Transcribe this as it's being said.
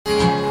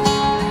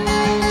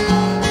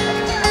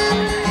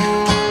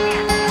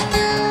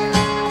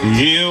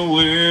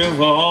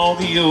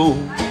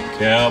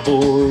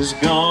Cowboys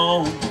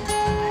Gone.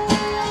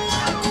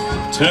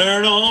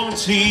 Turn on the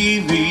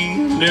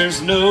TV,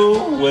 there's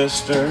no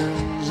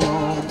westerns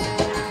on.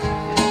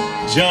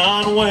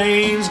 John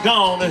Wayne's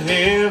gone to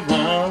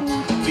heaven,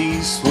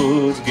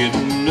 Eastwood's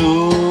getting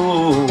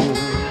old.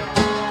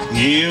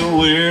 Yeah,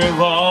 where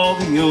have all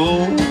the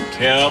old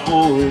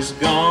cowboys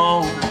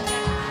gone?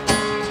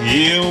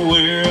 Yeah,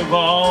 where have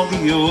all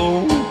the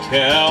old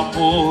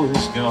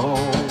cowboys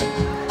gone?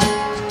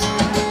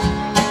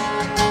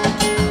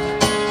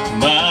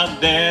 My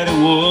daddy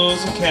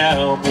was a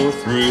cowboy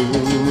through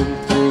and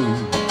through.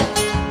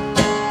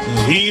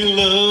 He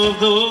loved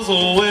those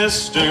old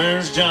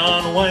westerns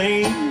John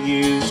Wayne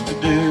used to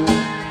do.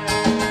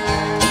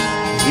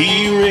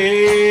 He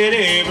read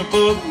every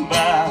book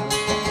by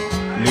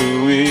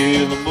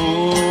Louis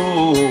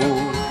L'Amour.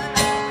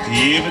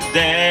 Yeah, but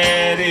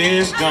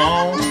Daddy's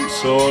gone,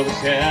 so are the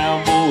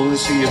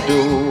cowboys he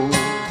adored.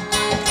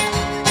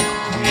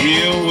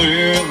 Yeah,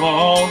 where have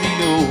all the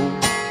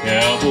old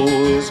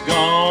cowboys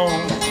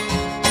gone?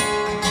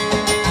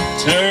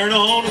 Turn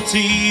on the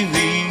TV,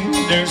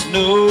 there's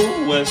no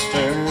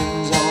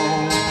westerns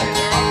on.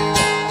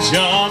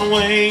 John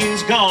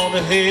Wayne's gone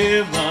to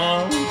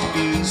heaven,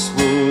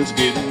 Eastwood's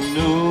getting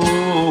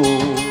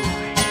old.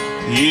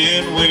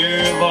 Yeah, and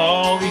where have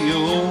all the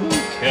old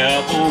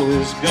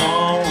cowboys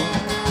gone?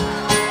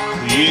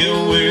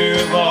 Yeah, where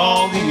have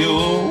all the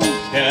old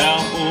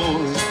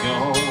cowboys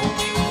gone?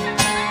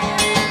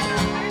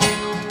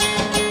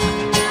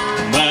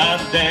 My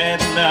dad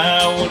and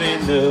I would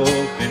end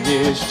up in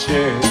his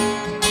chair,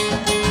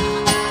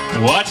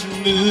 watching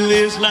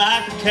movies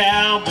like the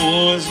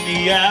Cowboys and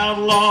the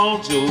Outlaw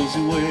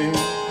Josie Ware.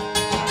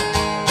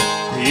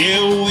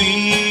 Yeah,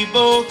 we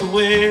both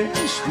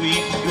wish we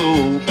could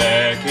go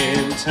back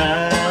in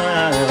time.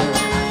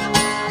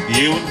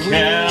 Yeah, when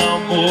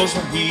cowboys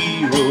were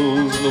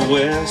heroes and the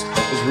West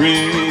was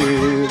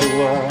really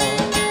wild.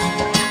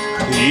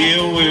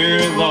 Yeah, where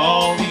have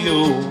all the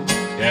old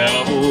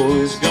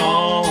cowboys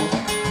gone?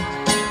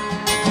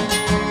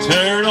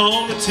 Turn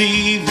on the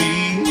TV,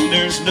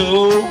 there's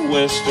no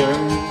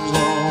westerns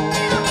on.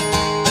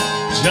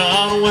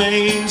 John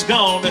Wayne's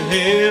gone to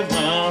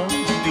heaven,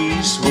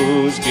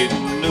 Eastwood's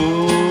getting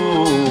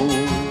old.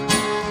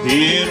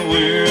 And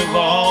where have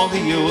all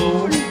the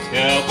old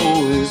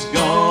cowboys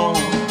gone?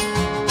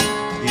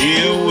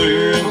 Yeah,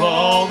 where have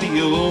all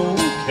the old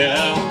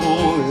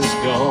cowboys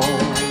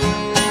gone?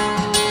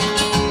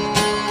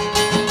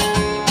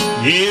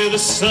 Yeah, the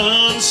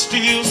sun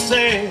still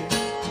sets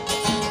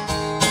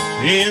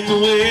in the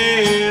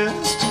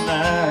west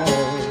tonight,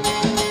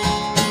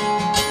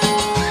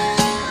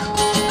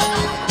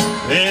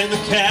 and the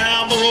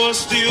cowboys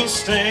still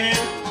stand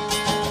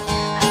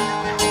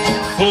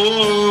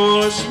for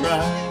what's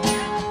right.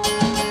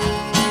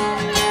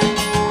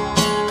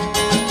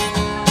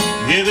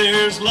 Yeah,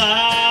 there's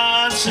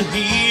lots of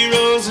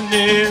heroes in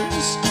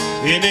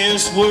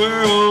this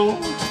world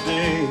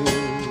today,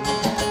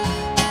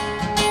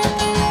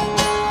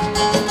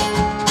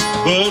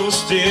 but we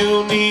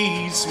still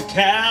need some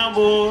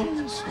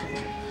cowboys,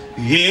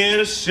 yeah,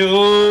 to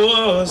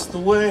show us the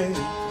way.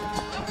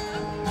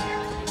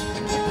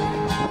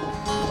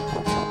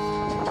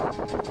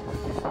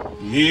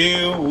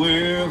 Yeah,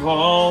 where have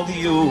all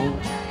the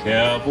old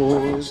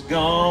cowboys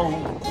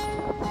gone?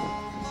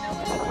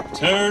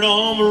 Turn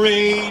on the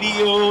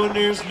radio and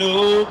there's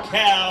no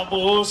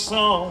cowboy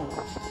song.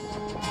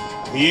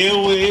 Yeah,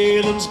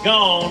 William's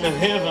gone to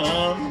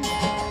heaven,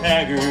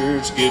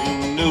 Haggard's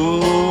getting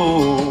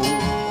old.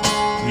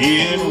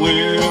 Yeah, and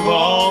where have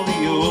all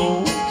the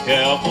old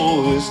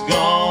cowboys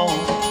gone?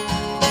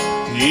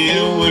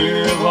 Yeah,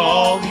 where have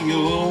all the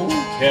old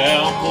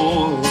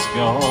cowboys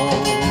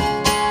gone?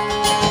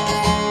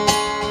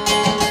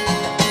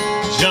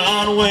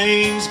 John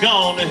Wayne's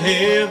gone to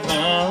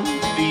heaven,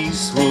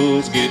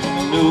 Eastwood's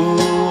getting old.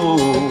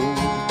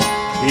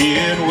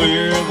 Yeah, and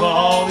where have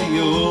all the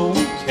old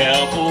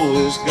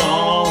cowboys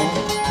gone?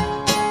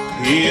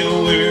 Yeah,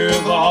 where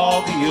have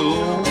all the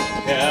old